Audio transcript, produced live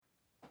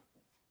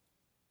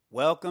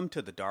Welcome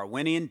to the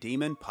Darwinian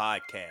Demon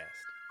Podcast.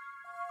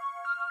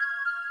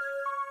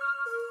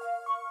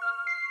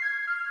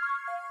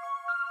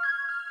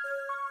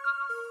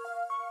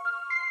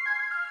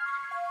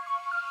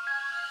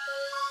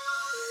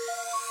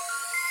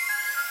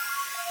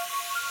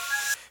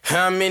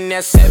 I'm in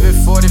that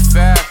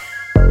 745.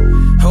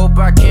 Hope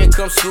I can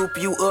come scoop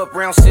you up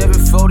round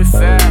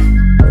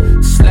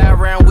 745. Slide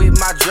around with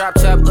my drop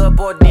top up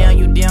or down,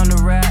 you down the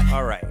ride.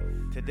 All right,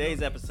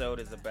 today's episode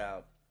is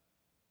about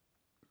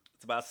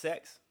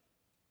sex,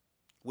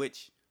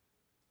 which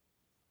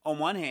on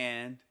one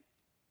hand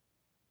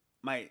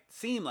might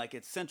seem like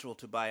it's central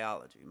to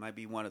biology. It might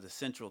be one of the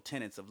central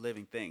tenets of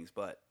living things,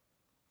 but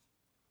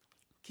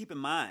keep in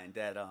mind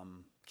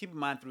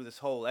through this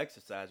whole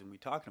exercise when we're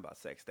talking about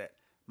sex that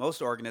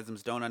most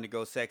organisms don't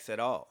undergo sex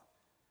at all.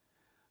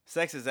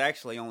 Sex is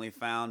actually only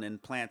found in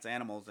plants,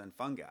 animals, and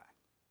fungi.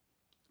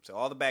 So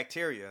all the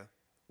bacteria,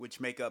 which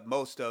make up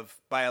most of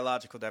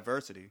biological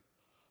diversity,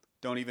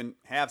 don't even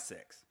have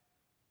sex.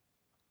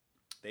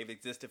 They've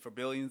existed for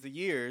billions of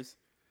years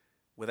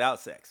without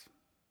sex,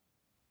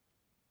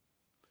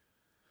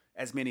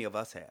 as many of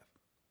us have.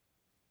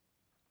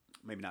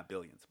 Maybe not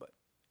billions, but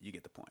you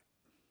get the point.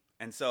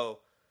 And so,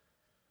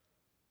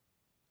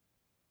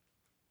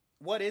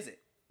 what is it?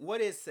 What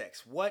is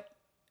sex?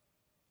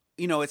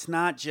 It's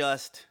not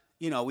just,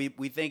 we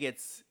think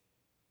it's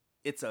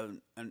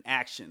an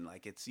action,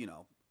 like it's,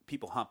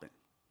 people humping.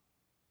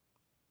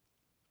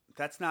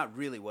 That's not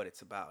really what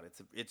it's about.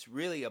 It's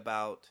really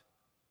about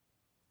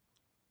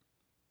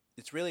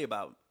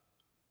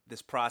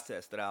this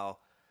process that I'll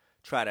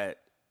try to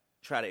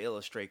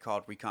illustrate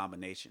called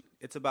recombination.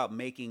 It's about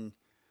making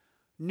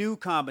new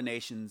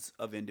combinations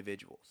of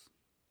individuals.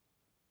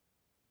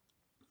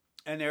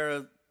 And there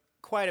are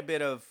quite a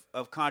bit of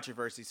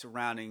controversy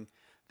surrounding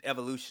the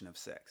evolution of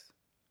sex.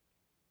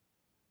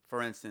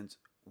 For instance,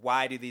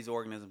 why do these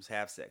organisms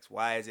have sex?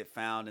 Why is it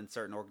found in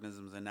certain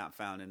organisms and not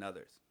found in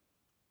others?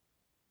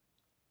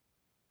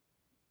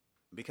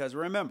 Because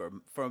remember,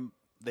 from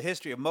the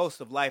history of most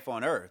of life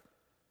on Earth,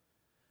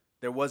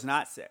 there was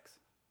not sex.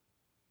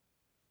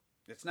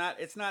 It's not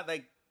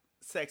like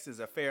sex is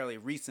a fairly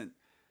recent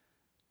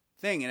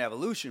thing in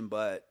evolution,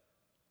 but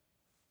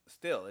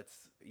still,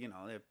 it's, there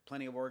are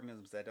plenty of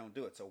organisms that don't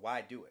do it. So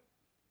why do it?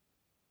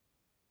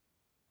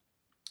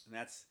 And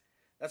that's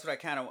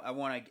what I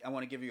want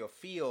to give you a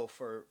feel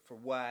for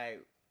why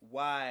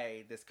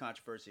this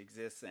controversy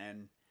exists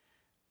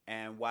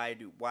and why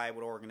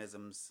would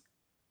organisms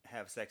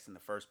have sex in the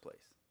first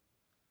place.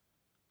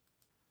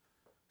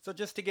 So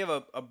just to give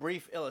a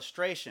brief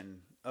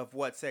illustration of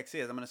what sex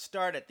is, I'm going to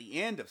start at the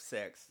end of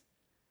sex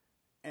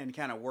and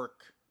kind of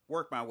work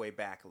my way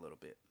back a little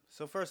bit.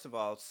 So first of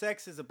all,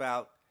 sex is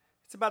about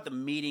the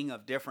meeting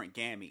of different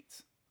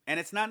gametes. And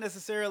it's not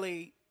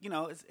necessarily,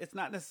 it's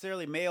not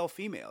necessarily male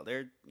female.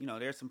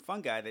 There's some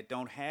fungi that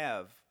don't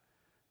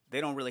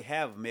really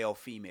have male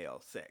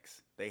female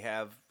sex. They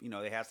have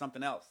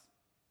something else.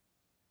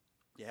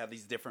 You have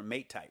these different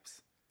mate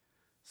types.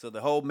 So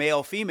the whole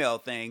male female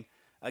thing,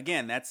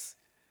 again, that's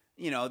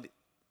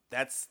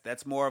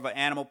more of an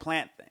animal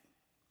plant thing.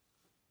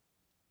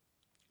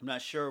 I'm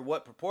not sure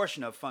what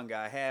proportion of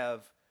fungi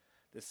have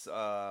this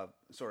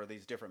sort of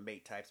these different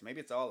mate types. Maybe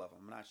it's all of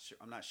them.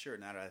 I'm not sure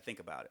now that I think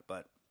about it,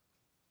 but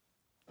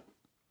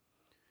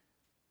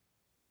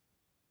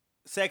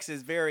sex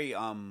is very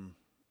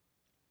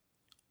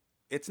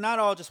it's not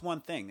all just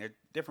one thing. There are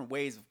different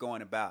ways of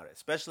going about it,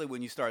 especially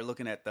when you start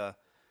looking at the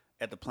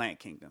plant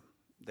kingdom.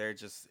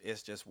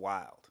 It's just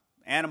wild.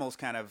 Animals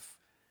kind of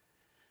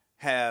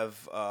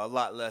have a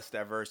lot less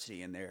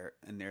diversity in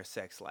their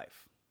sex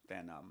life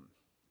than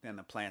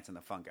the plants and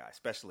the fungi,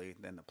 especially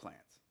than the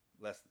plants.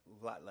 A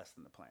lot less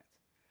than the plants.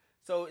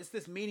 So it's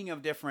this meeting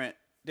of different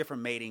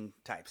mating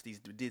types, these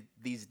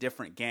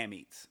different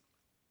gametes.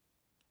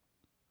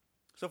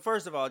 So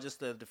first of all, just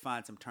to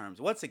define some terms,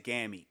 what's a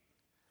gamete?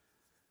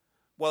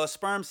 Well, a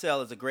sperm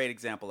cell is a great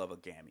example of a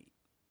gamete,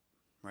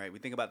 right? We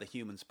think about the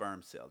human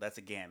sperm cell. That's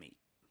a gamete.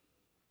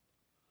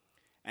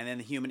 And then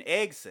the human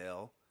egg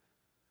cell,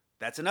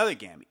 that's another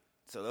gamete.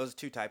 So those are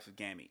two types of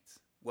gametes.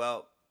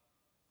 Well,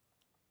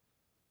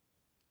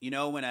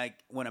 when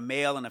a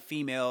male and a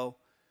female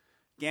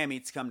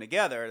gametes come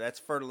together, that's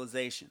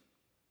fertilization.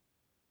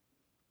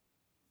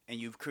 And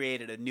you've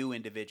created a new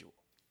individual.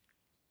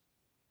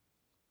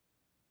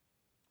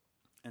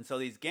 And so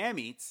these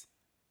gametes,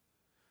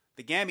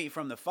 the gamete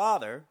from the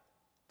father,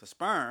 the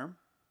sperm,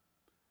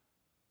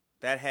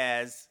 that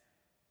has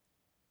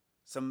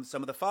some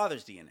of the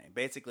father's DNA.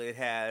 Basically, it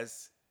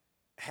has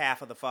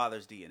half of the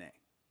father's DNA.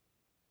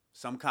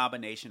 Some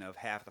combination of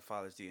half the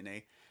father's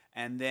DNA.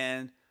 And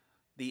then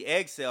the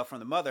egg cell from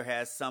the mother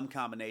has some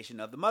combination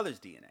of the mother's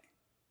DNA.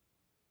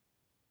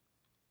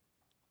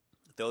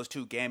 Those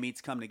two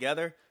gametes come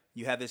together.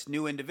 You have this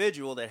new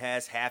individual that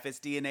has half its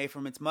DNA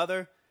from its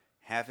mother,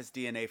 half its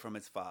DNA from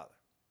its father.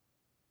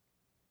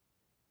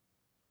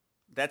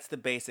 That's the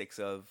basics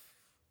of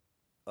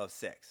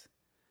sex.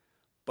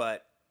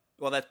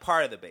 That's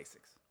part of the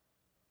basics.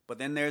 But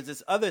then there's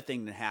this other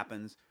thing that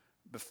happens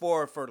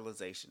before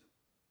fertilization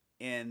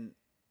in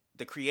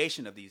the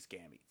creation of these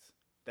gametes.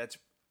 That's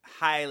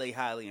highly,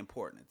 highly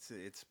important.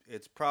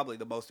 It's probably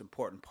the most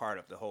important part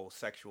of the whole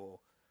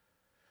sexual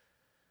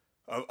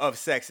of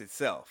sex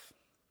itself.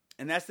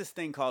 And that's this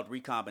thing called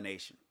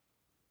recombination.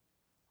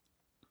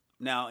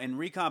 Now, in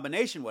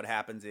recombination, what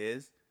happens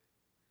is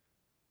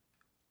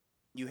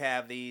you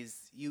have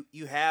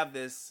you have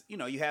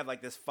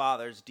like this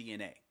father's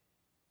DNA,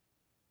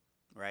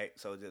 right?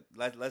 So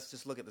let's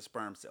just look at the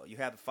sperm cell. You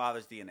have the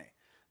father's DNA.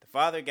 The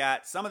father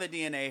got some of the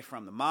DNA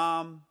from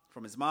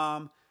his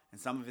mom, and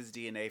some of his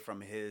DNA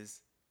from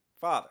his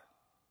father.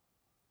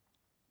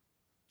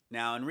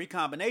 Now, in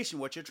recombination,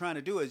 what you're trying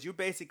to do is you're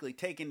basically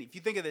taking, if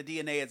you think of the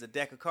DNA as a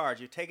deck of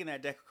cards, you're taking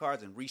that deck of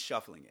cards and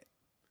reshuffling it.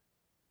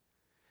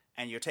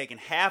 And you're taking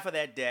half of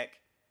that deck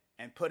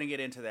and putting it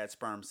into that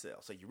sperm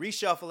cell. So you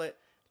reshuffle it,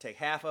 take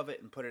half of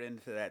it, and put it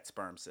into that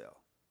sperm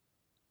cell.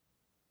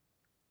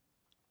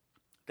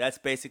 That's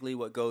basically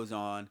what goes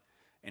on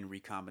in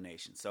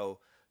recombination. So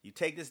you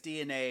take this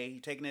DNA, you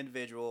take an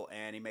individual,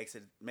 and he makes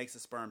a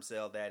sperm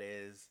cell that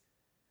is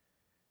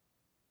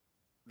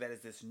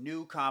this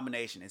new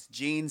combination. It's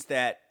genes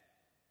that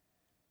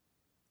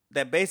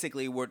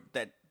basically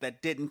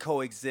that didn't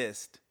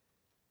coexist,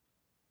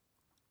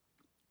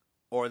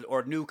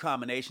 or new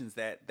combinations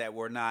that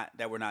were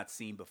not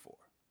seen before.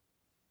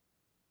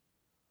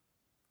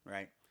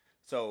 Right?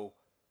 So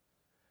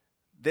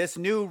this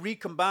new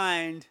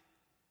recombined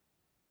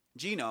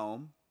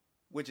genome,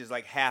 which is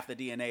like half the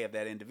DNA of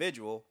that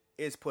individual,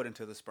 is put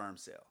into the sperm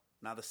cell.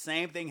 Now the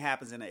same thing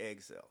happens in the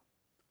egg cell.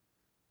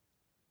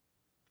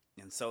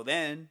 And so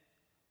then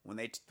when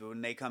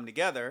they come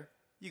together,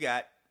 you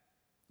got,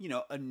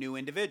 a new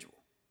individual.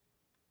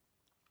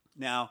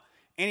 Now,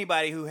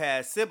 anybody who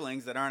has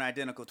siblings that aren't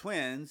identical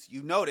twins,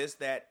 you notice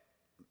that,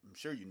 I'm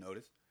sure you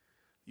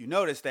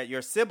notice that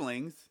your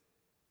siblings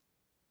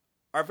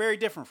are very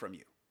different from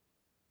you.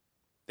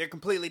 They're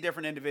completely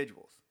different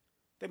individuals.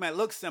 They might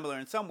look similar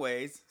in some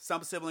ways.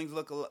 Some siblings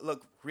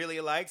look really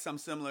alike. Some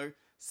similar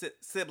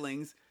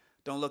siblings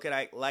don't look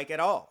alike at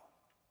all.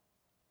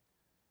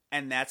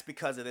 And that's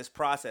because of this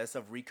process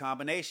of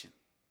recombination,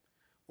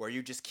 where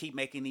you just keep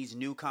making these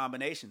new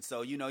combinations.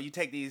 So, you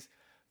take these,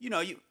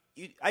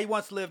 I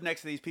once lived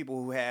next to these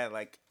people who had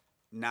like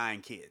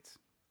 9 kids.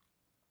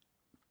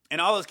 And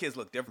all those kids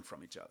look different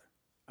from each other.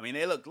 I mean,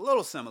 they looked a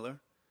little similar,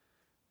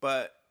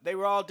 but they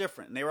were all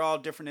different. And they were all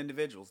different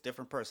individuals,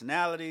 different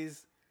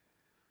personalities.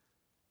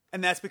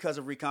 And that's because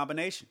of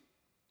recombination.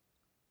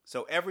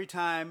 So every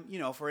time,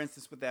 for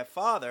instance, with their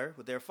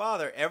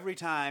father, every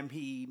time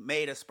he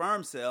made a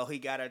sperm cell, he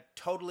got a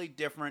totally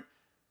different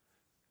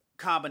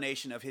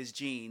combination of his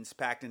genes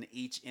packed into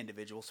each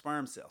individual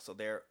sperm cell. So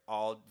they're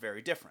all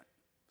very different.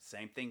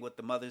 Same thing with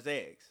the mother's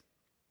eggs.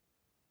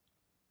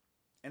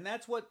 And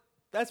that's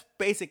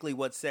basically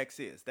what sex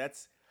is.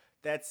 That's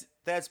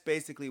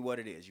basically what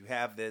it is. You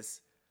have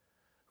this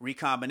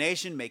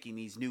recombination making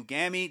these new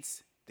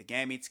gametes. The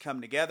gametes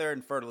come together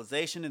in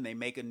fertilization and they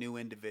make a new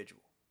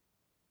individual.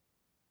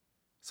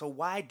 So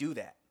why do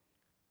that?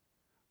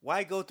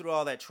 Why go through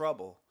all that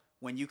trouble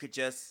when you could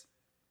just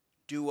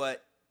do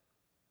what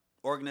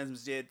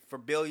organisms did for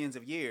billions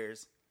of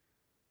years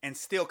and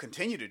still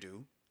continue to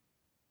do,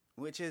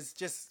 which is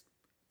just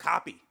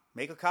copy.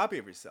 Make a copy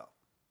of yourself.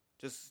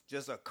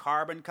 Just a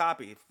carbon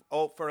copy.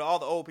 For all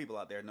the old people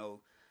out there,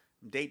 no,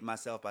 I'm dating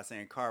myself by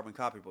saying carbon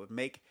copy, but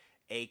make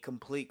a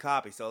complete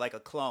copy. So like a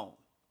clone.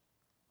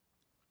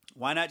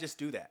 Why not just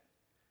do that?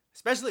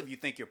 Especially if you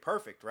think you're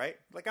perfect, right?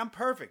 Like, I'm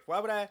perfect. Why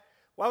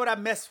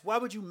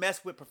would you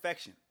mess with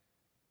perfection?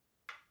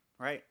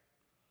 Right?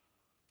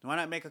 Why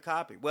not make a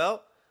copy?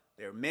 Well,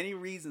 there are many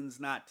reasons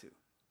not to.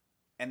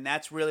 And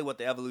that's really what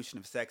the evolution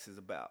of sex is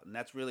about. And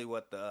that's really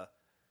what the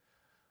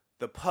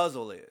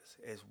puzzle is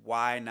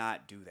why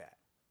not do that?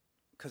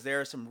 Because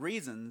there are some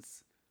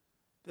reasons.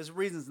 There's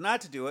reasons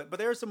not to do it, but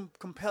there are some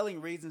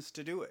compelling reasons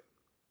to do it.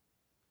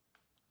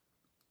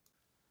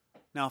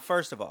 Now,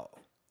 first of all,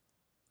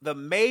 the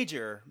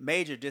major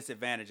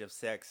disadvantage of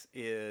sex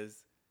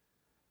is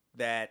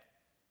that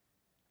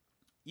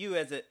you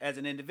as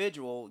an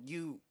individual,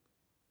 you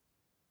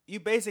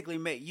basically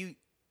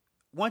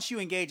once you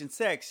engage in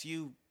sex,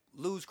 you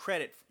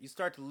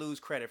start to lose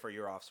credit for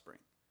your offspring.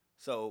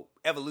 So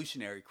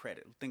evolutionary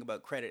credit. Think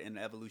about credit in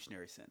the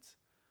evolutionary sense.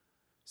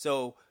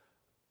 So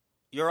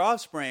your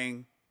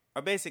offspring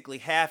are basically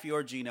half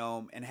your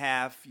genome and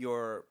half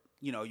your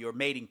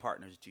mating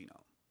partner's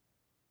genome.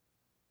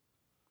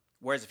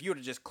 Whereas if you were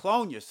to just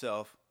clone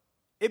yourself,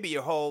 it'd be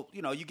your whole,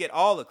 you get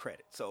all the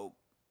credit. So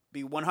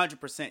be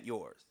 100%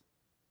 yours.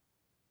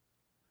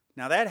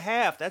 Now that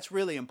half, that's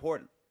really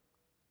important.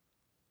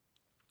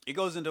 It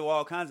goes into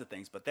all kinds of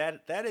things, but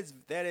that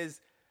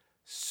is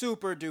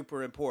super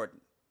duper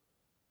important.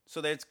 So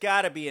there's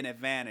got to be an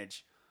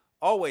advantage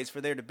always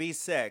for there to be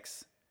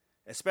sex,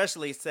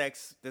 especially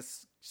sex,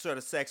 this sort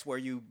of sex where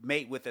you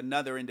mate with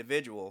another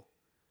individual.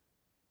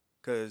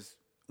 Because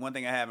one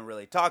thing I haven't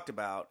really talked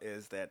about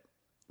is that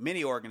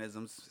many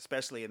organisms,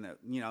 especially in the,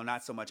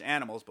 not so much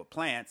animals, but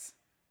plants,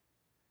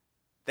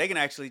 they can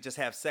actually just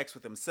have sex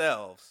with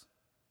themselves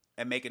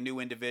and make a new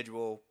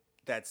individual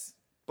that's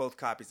both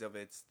copies of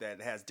its,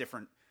 that has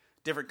different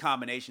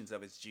combinations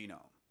of its genome.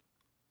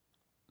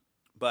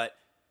 But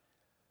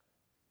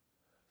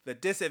the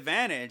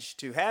disadvantage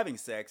to having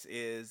sex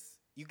is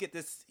you get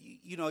this,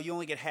 you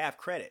only get half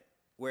credit,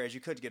 whereas you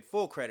could get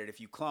full credit if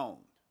you clone,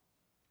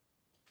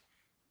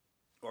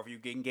 or if you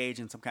engage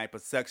in some type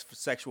of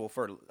sexual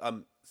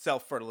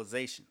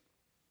self-fertilization.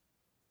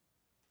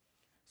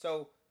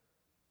 So,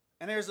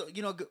 and there's,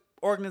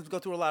 organisms go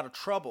through a lot of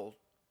trouble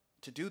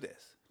to do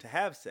this, to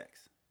have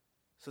sex.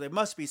 So there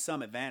must be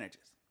some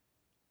advantages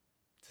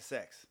to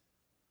sex.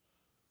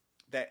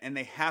 And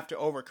they have to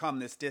overcome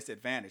this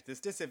disadvantage. This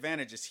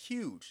disadvantage is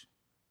huge.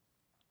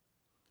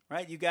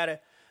 Right?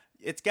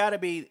 It's gotta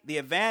be, the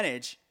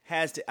advantage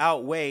has to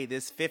outweigh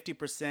this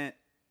 50%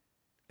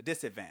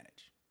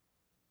 disadvantage.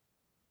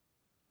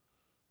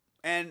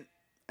 And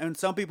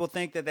some people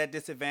think that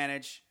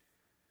disadvantage,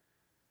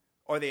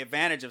 or the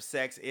advantage of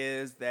sex,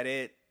 is that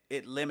it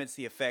limits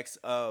the effects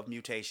of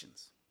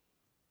mutations.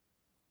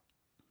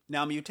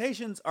 Now,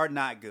 mutations are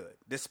not good,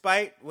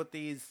 despite what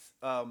these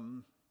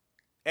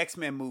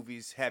X-Men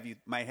movies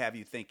might have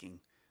you thinking.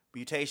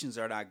 Mutations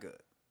are not good.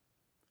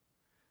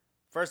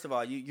 First of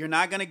all, you're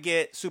not going to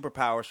get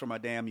superpowers from a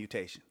damn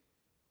mutation.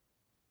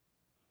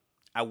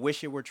 I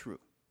wish it were true.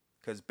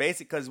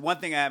 Because one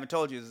thing I haven't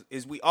told you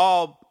is we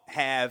all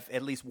have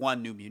at least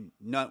one new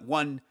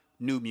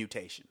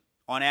mutation.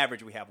 On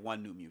average, we have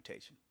one new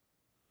mutation.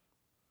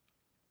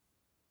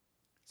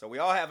 So we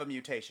all have a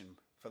mutation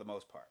for the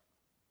most part.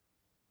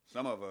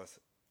 Some of us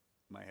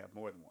might have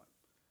more than one.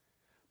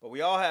 But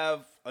we all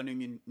have a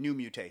new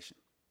mutation.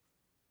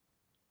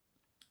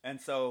 And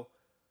so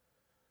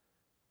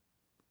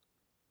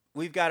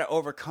we've got to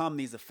overcome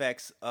these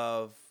effects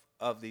of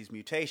these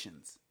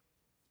mutations.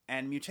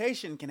 And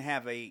mutation can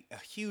have a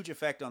huge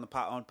effect on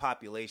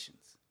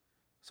populations.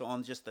 So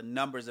on just the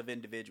numbers of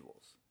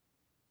individuals.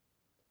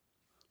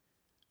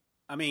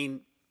 I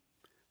mean,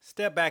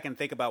 step back and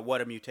think about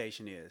what a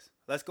mutation is.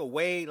 Let's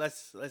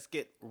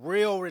get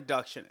real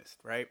reductionist,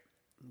 right?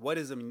 What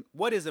is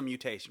a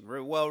mutation?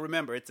 Well,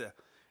 remember, it's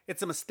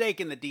a mistake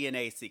in the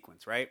DNA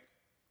sequence, right?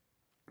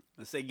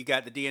 Let's say you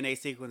got the DNA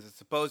sequence. It's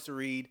supposed to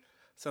read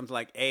something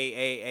like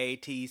AAA,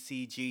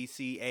 TCG,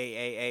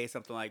 CAAA,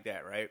 something like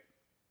that, right?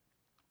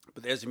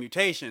 But there's a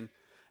mutation,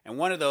 and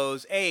one of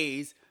those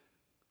A's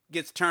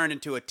gets turned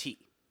into a T.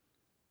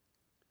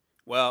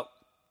 Well,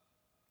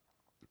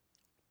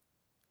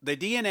 the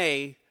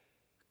DNA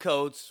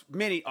codes,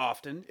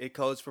 it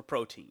codes for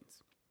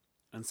proteins.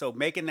 And so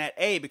making that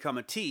A become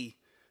a T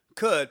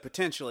could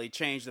potentially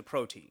change the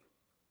protein.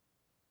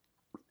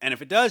 And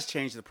if it does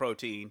change the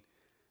protein,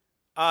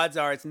 odds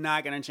are it's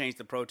not going to change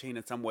the protein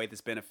in some way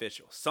that's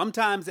beneficial.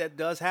 Sometimes that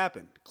does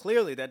happen.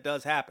 Clearly that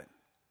does happen.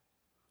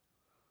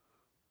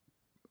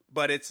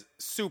 But it's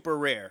super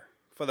rare.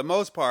 For the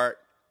most part,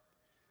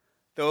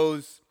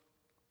 those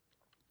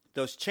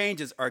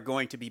changes are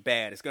going to be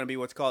bad. It's going to be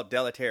what's called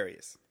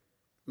deleterious,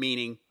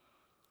 meaning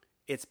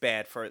it's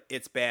bad for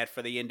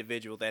the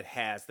individual that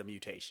has the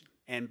mutation.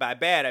 And by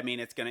bad, I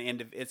mean it's going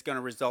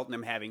to result in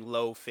them having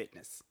low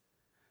fitness.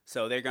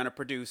 So they're going to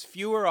produce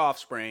fewer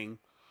offspring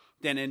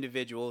than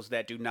individuals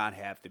that do not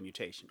have the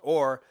mutation,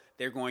 or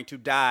they're going to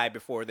die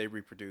before they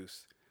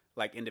reproduce,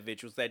 like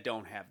individuals that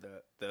don't have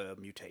the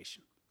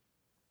mutation.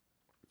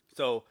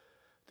 So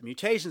the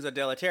mutations are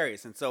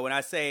deleterious. And so when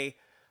I say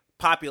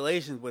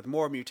populations with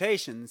more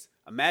mutations,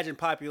 imagine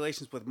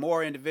populations with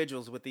more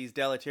individuals with these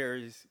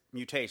deleterious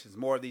mutations,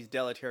 more of these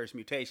deleterious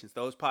mutations.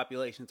 Those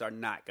populations are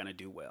not going to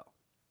do well.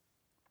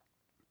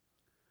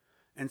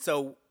 And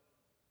so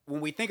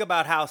when we think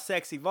about how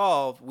sex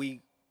evolved,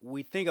 we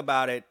think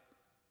about it,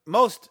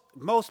 most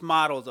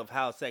models of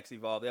how sex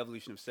evolved, the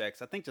evolution of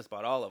sex, I think just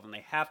about all of them,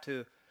 they have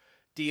to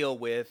deal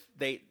with,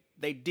 they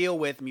deal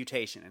with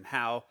mutation and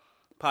how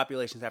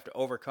populations have to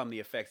overcome the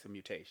effects of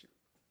mutation.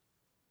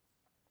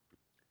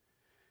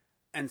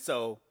 And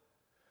so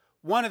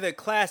one of the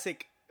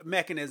classic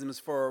mechanisms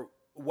for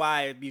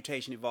why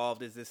mutation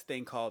evolved is this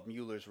thing called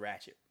Mueller's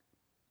ratchet.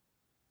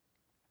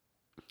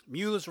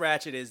 Mueller's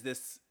ratchet is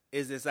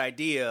this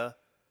idea,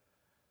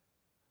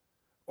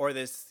 or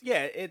this,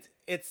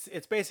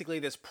 it's basically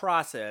this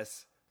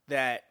process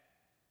that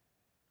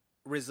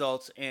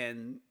results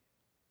in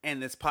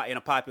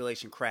a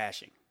population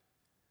crashing.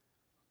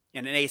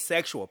 In an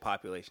asexual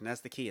population,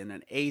 that's the key, in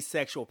an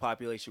asexual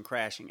population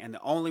crashing. And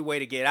the only way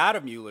to get out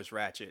of Mueller's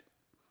ratchet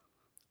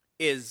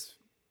is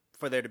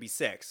for there to be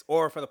sex,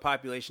 or for the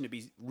population to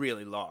be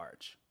really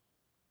large.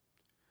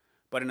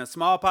 But in a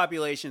small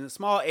population, a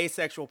small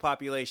asexual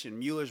population,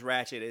 Mueller's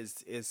ratchet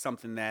is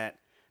something that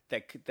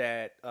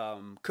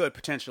could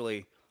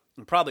potentially,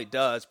 and probably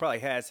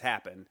has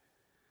happened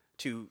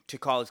to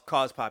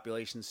cause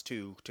populations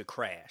to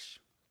crash.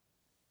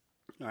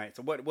 All right,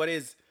 so what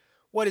is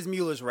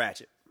Mueller's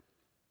ratchet?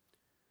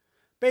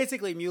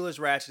 Basically, Mueller's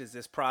ratchet is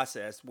this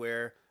process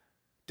where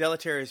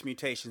deleterious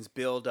mutations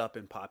build up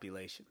in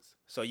populations.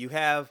 So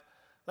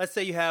let's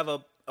say you have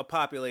a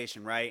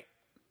population, right?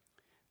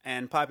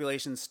 And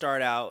populations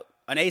start out,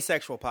 an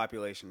asexual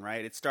population,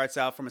 right? It starts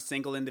out from a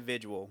single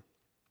individual,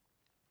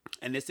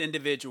 and this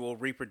individual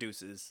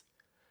reproduces,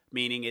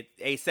 meaning it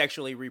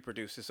asexually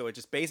reproduces, so it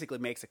just basically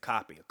makes a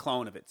copy, a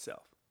clone of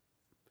itself.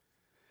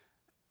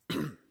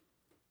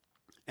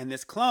 And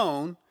this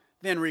clone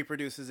then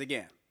reproduces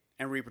again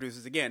and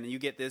reproduces again. And you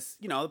get this,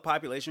 the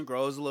population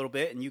grows a little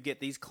bit and you get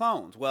these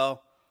clones.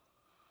 Well,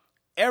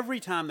 every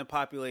time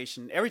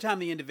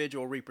the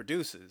individual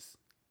reproduces,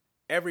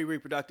 every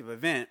reproductive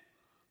event,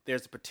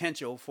 there's a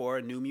potential for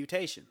a new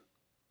mutation.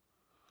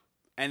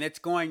 And it's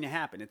going to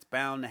happen. It's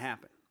bound to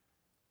happen.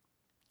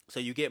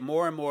 So you get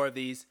more and more of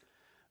these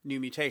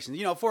new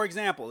mutations. For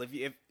example,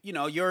 if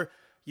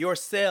your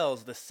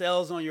cells, the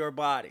cells in your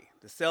body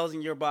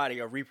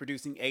are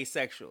reproducing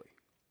asexually.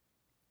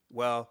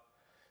 Well,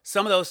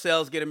 some of those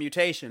cells get a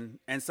mutation,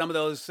 and some of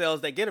those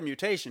cells that get a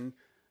mutation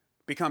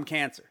become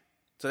cancer.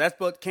 So that's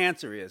what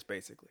cancer is,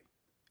 basically.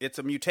 It's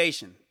a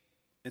mutation.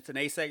 It's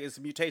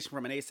a mutation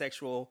from an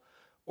asexual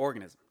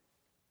organism.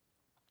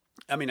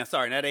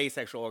 Not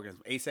asexual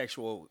organism,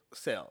 asexual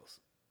cells.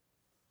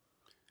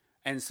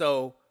 And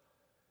so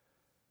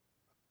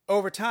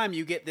over time,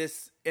 you get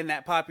this in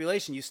that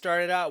population. You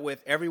started out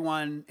with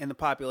everyone in the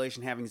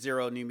population having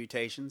 0 new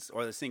mutations,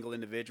 or the single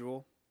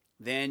individual.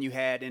 Then you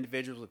had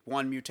individuals with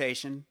 1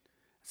 mutation.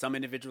 Some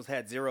individuals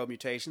had 0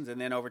 mutations. And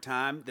then over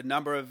time, the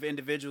number of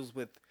individuals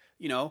with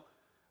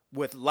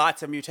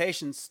lots of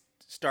mutations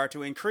start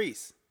to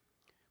increase.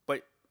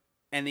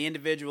 And the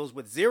individuals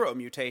with 0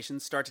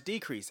 mutations start to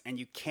decrease, and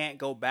you can't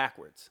go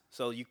backwards.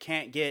 So you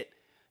can't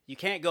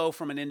go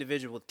from an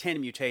individual with 10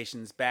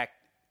 mutations back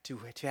to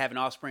have an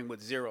offspring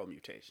with 0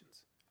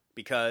 mutations,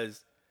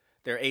 because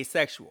they're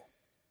asexual.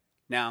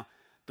 Now,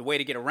 the way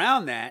to get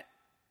around that,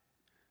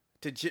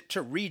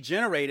 to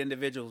regenerate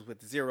individuals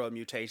with 0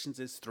 mutations,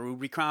 is through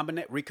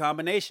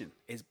recombination,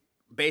 is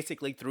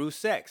basically through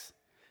sex,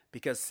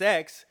 because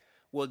sex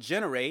will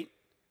generate,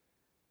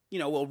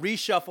 will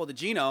reshuffle the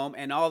genome,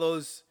 and all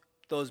those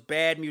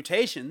bad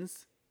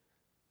mutations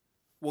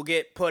will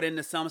get put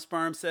into some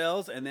sperm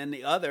cells, and then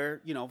the other,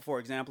 for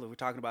example, if we're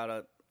talking about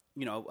a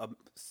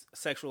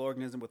sexual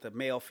organism with a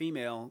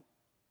male-female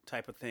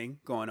type of thing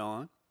going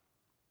on,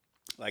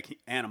 like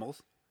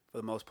animals for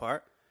the most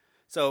part.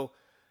 So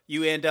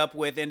you end up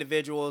with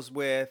individuals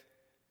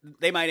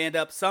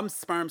some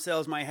sperm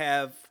cells might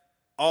have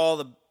all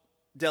the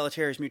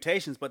deleterious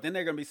mutations, but then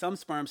there are going to be some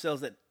sperm cells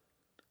that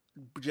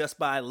just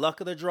by luck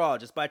of the draw,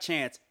 just by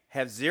chance,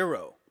 have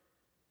 0.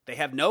 They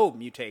have no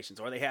mutations,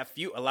 or they have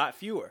a lot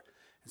fewer.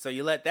 And so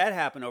you let that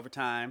happen over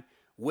time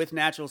with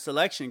natural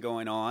selection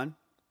going on,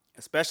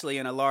 especially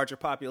in a larger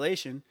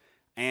population,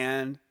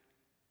 and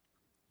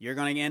you're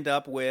going to end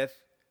up with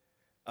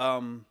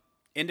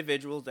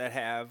individuals that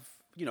have,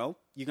 you're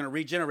going to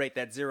regenerate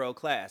that 0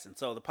 class. And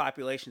so the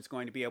population is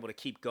going to be able to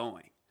keep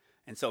going.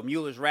 And so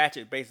Mueller's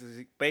ratchet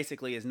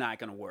basically is not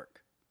going to work.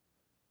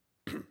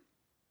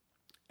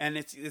 And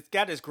it's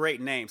got this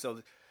great name.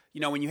 So,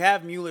 when you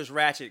have Mueller's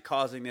ratchet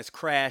causing this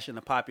crash in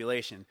the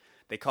population,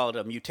 they call it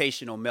a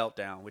mutational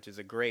meltdown, which is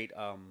a great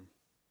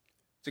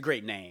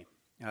name.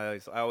 I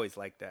always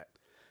like that,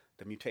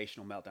 the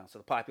mutational meltdown. So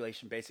the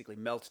population basically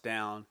melts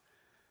down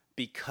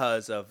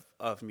because of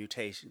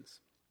mutations.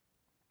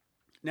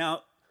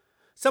 Now,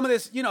 some of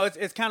this,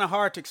 it's kind of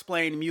hard to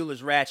explain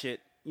Mueller's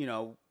ratchet,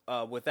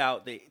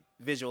 without the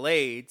visual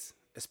aids,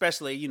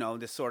 especially,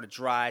 this sort of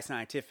dry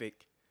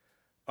scientific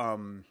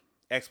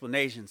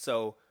explanation.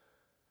 So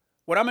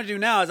what I'm going to do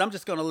now is I'm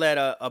just going to let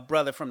a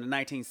brother from the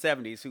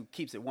 1970s who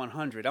keeps it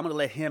 100, I'm going to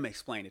let him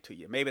explain it to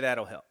you. Maybe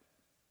that'll help.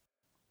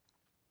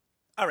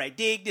 All right,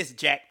 dig this,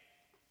 Jack.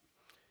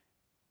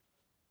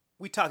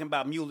 We talking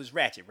about Mueller's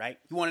ratchet, right?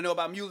 You want to know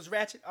about Mueller's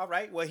ratchet? All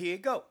right, well, here you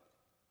go.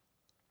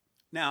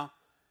 Now,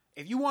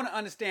 if you want to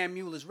understand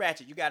Mueller's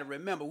ratchet, you got to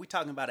remember we're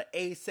talking about an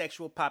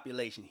asexual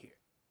population here.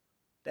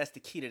 That's the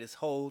key to this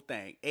whole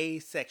thing,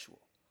 asexual.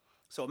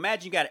 So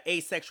imagine you got an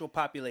asexual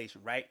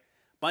population, right?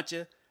 Bunch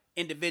of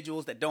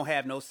individuals that don't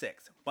have no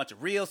sex. A bunch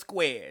of real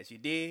squares, you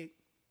dig?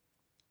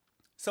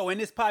 So in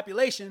this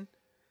population,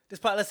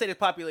 let's say this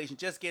population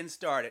just getting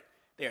started,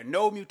 there are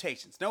no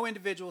mutations. No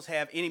individuals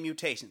have any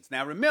mutations.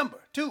 Now remember,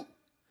 too,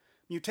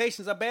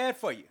 mutations are bad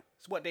for you.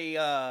 It's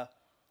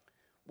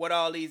what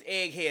all these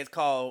eggheads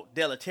call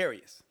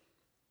deleterious.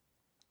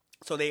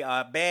 So they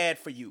are bad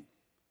for you.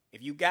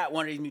 If you got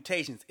one of these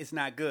mutations, it's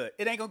not good.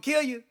 It ain't gonna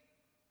kill you,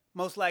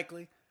 most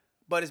likely,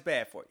 but it's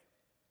bad for you.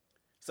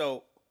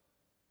 So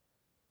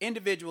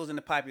individuals in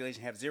the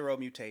population have 0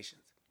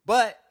 mutations.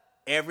 But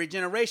every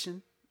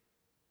generation,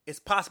 it's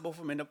possible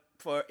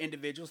for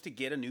individuals to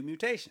get a new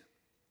mutation.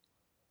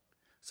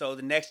 So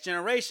the next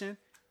generation,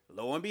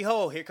 lo and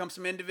behold, here comes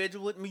some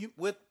individual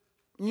with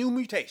new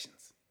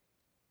mutations.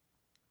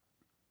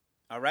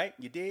 All right,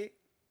 you dig?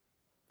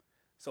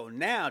 So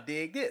now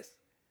dig this.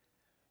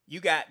 You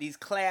got these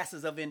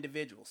classes of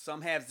individuals.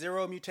 Some have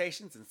 0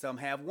 mutations and some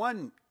have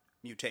 1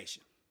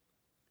 mutation.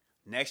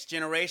 Next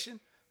generation,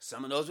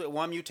 some of those with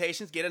 1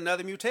 mutation get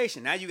another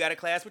mutation. Now you got a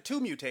class with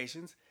 2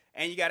 mutations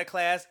and you got a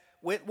class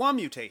with 1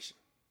 mutation.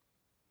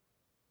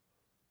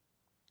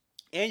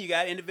 And you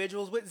got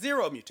individuals with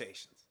 0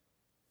 mutations.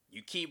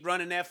 You keep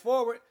running that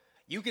forward,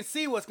 you can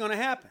see what's going to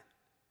happen.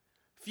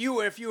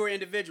 Fewer and fewer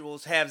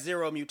individuals have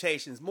 0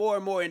 mutations. More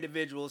and more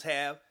individuals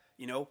have,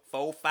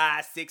 4,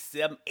 5, 6,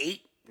 7,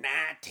 8, 9,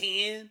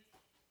 10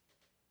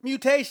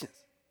 mutations.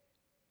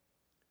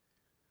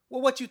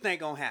 Well, what you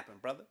think gonna happen,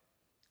 brother?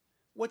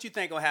 What you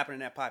think gonna happen in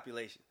that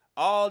population?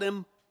 All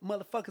them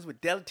motherfuckers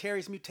with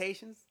deleterious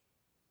mutations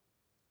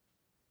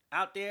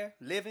out there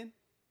living,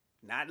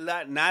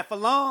 not for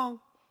long,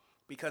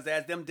 because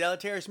as them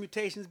deleterious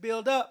mutations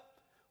build up,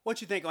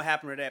 what you think gonna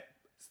happen to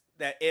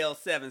that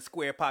L7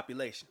 square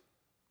population?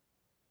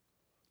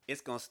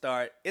 It's gonna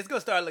start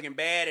looking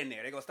bad in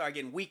there. They're gonna start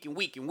getting weaker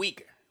and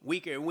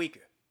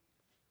weaker.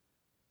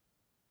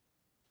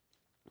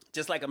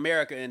 Just like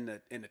America in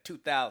the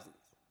 2000s.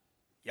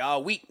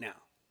 Y'all weak now.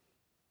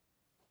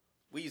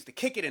 We used to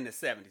kick it in the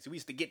 70s. We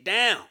used to get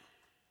down.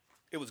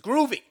 It was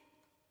groovy.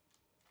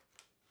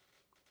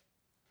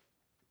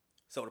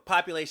 So the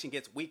population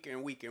gets weaker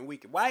and weaker and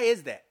weaker. Why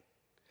is that?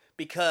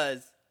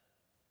 Because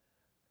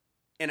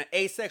in an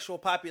asexual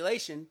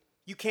population,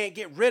 you can't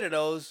get rid of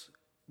those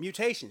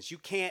mutations. You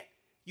can't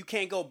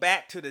go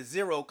back to the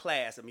 0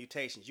 class of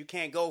mutations.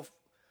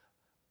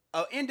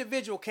 An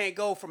individual can't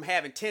go from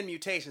having 10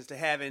 mutations to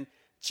having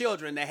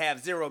children that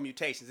have 0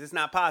 mutations. It's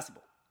not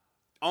possible.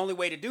 Only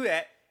way to do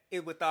that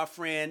is with our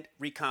friend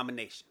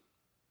recombination.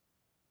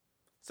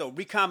 So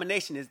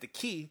recombination is the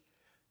key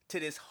to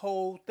this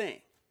whole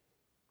thing.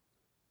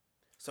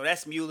 So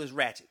that's Mueller's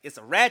ratchet. It's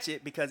a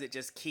ratchet because it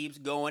just keeps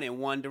going in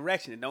one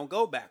direction. It don't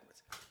go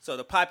backwards. So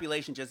the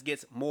population just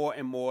gets more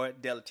and more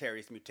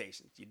deleterious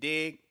mutations. You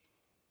dig?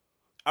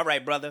 All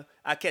right, brother.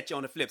 I'll catch you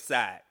on the flip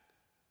side.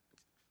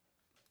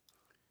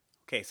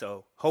 Okay,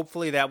 so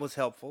hopefully that was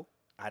helpful.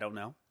 I don't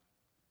know.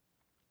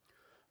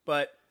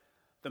 But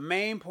the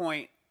main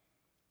point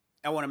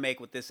I want to make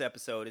with this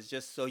episode is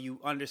just so you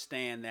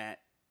understand that,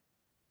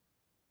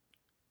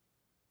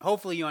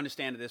 hopefully you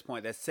understand at this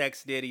point that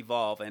sex did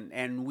evolve,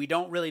 and we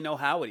don't really know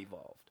how it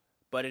evolved,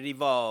 but it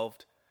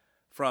evolved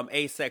from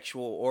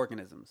asexual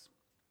organisms.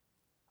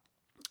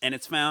 And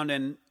it's found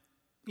in,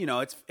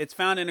 it's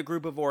found in a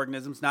group of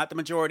organisms, not the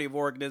majority of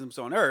organisms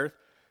on Earth,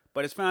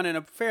 but it's found in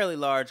a fairly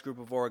large group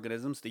of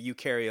organisms, the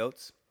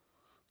eukaryotes.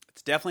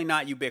 It's definitely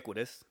not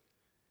ubiquitous,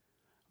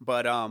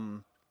 but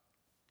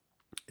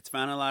it's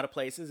found in a lot of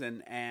places,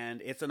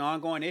 and it's an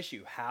ongoing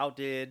issue. How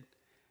did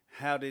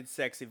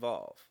sex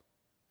evolve?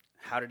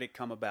 How did it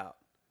come about?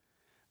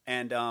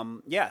 And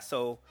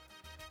so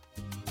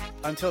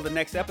until the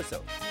next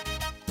episode.